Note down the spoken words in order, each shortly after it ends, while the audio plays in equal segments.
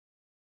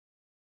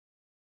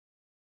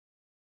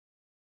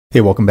Hey,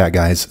 welcome back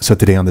guys. So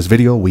today on this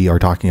video, we are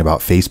talking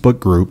about Facebook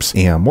groups,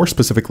 and more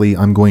specifically,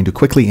 I'm going to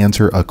quickly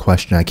answer a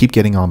question I keep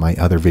getting on my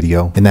other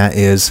video, and that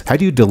is, how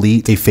do you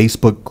delete a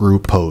Facebook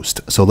group post?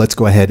 So let's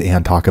go ahead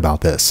and talk about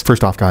this.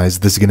 First off guys,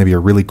 this is going to be a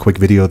really quick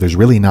video. There's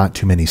really not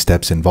too many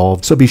steps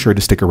involved, so be sure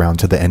to stick around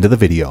to the end of the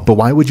video. But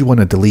why would you want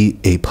to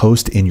delete a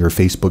post in your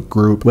Facebook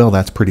group? Well,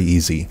 that's pretty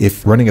easy.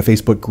 If running a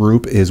Facebook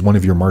group is one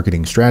of your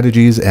marketing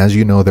strategies, as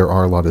you know, there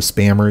are a lot of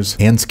spammers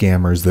and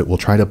scammers that will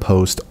try to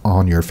post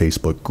on your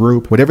Facebook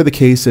group. Whatever the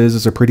case is,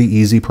 it's a pretty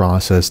easy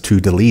process to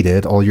delete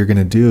it. All you're going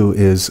to do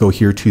is go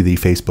here to the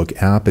Facebook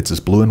app. It's this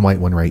blue and white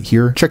one right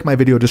here. Check my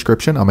video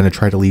description. I'm going to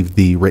try to leave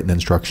the written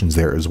instructions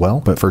there as well.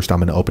 But first, I'm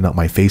going to open up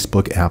my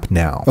Facebook app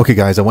now. Okay,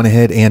 guys, I went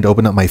ahead and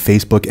opened up my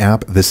Facebook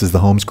app. This is the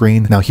home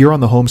screen. Now here on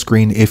the home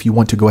screen, if you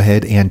want to go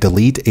ahead and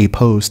delete a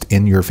post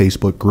in your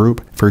Facebook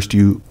group, first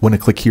you want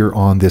to click here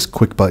on this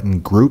quick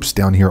button groups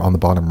down here on the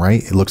bottom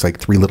right. It looks like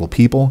 3 little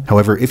people.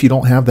 However, if you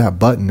don't have that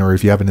button, or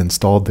if you haven't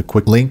installed the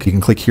quick link, you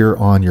can click here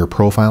on your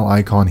profile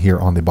icon here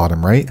on the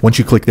bottom right. Once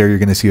you click there, you're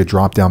going to see a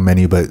drop down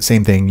menu, but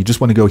same thing. You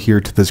just want to go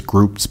here to this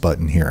groups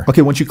button here.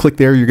 Okay, once you click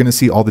there, you're going to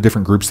see all the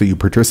different groups that you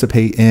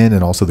participate in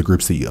and also the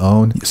groups that you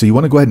own. So you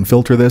want to go ahead and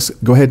filter this.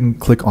 Go ahead and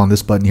click on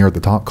this button here at the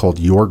top called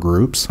your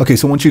groups. Okay,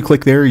 so once you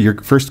click there, you're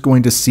first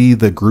going to see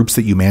the groups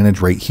that you manage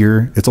right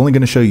here. It's only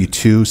going to show you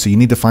 2, so you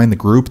need to find the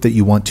group that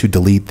you want to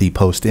delete the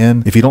post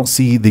in. If you don't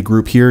see the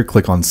group here,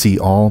 click on see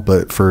all,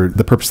 but for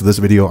the purpose of this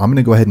video, I'm going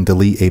to go ahead and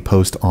delete a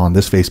post on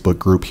this Facebook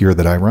group here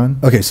that I run.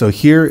 Okay, so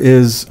here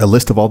is a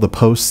list of all the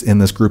posts in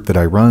this group that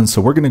I run.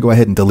 So we're going to go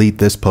ahead and delete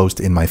this post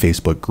in my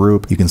Facebook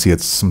group. You can see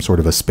it's some sort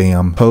of a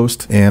spam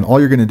post, and all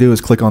you're going to do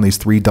is click on these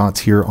 3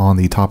 dots here on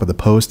the top of the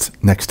post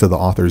next to the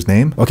author's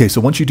name. Okay,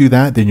 so once you do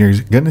that, then you're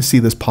going to see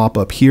this pop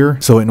up here.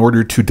 So in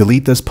order to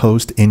delete this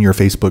post in your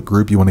Facebook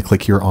group, you want to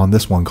click here on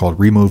this one called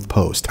remove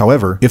post.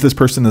 However, if this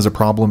person is a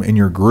problem in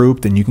your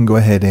group, then you can go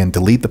ahead and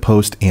delete the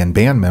post and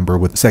ban member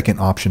with the second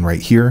option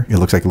right here. It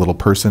looks like a little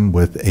person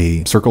with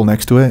a circle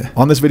next to it.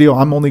 On this video,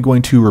 I'm only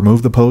going to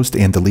remove the post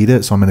and delete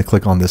it. So I'm going to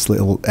click on this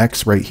little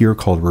X right here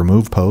called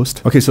remove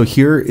post. Okay, so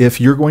here, if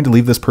you're going to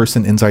leave this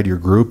person inside your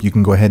group, you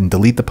can go ahead and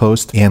delete the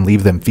post and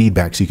leave them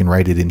feedback. So you can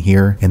write it in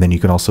here, and then you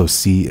can also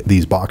see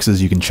these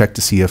boxes. You can check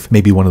to see if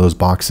maybe one of those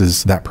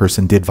boxes, that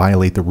person did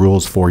violate the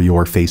rules for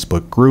your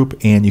Facebook group,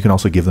 and you can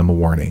also give them a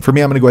warning. For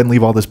me, I'm going to go ahead and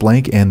leave all this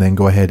blank and then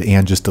go ahead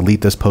and just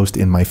delete this post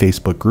in my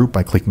Facebook group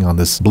by clicking on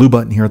this blue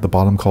button here at the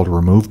bottom called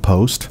remove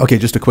post. Okay,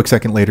 just a quick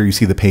second later, you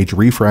see the page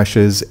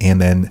refreshes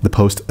and then the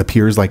post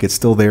appears like it's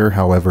still there.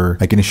 However,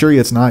 I can assure you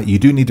it's not. You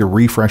do need to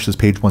refresh this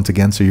page once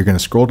again. So you're going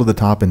to scroll to the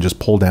top and just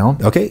pull down.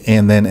 Okay,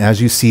 and then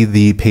as you see,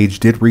 the page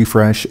did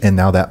refresh, and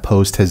now that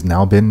post has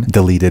now been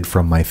deleted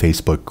from my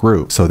Facebook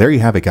group. So there you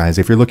have it, guys.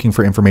 If you're looking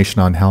for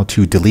information on how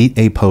to delete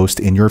a post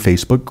in your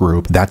Facebook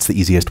group, that's the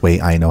easiest way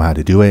I know how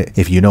to do it.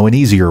 If you know an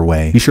easier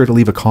way, be sure to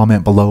leave a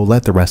comment below.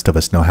 Let the rest of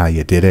us know how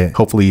you did it.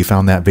 Hopefully you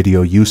found that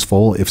video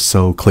useful. If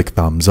so, click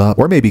thumbs up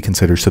or maybe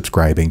consider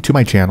subscribing to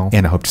my channel,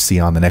 and I hope to see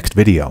you on the next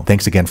video.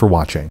 Thanks again for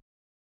watching.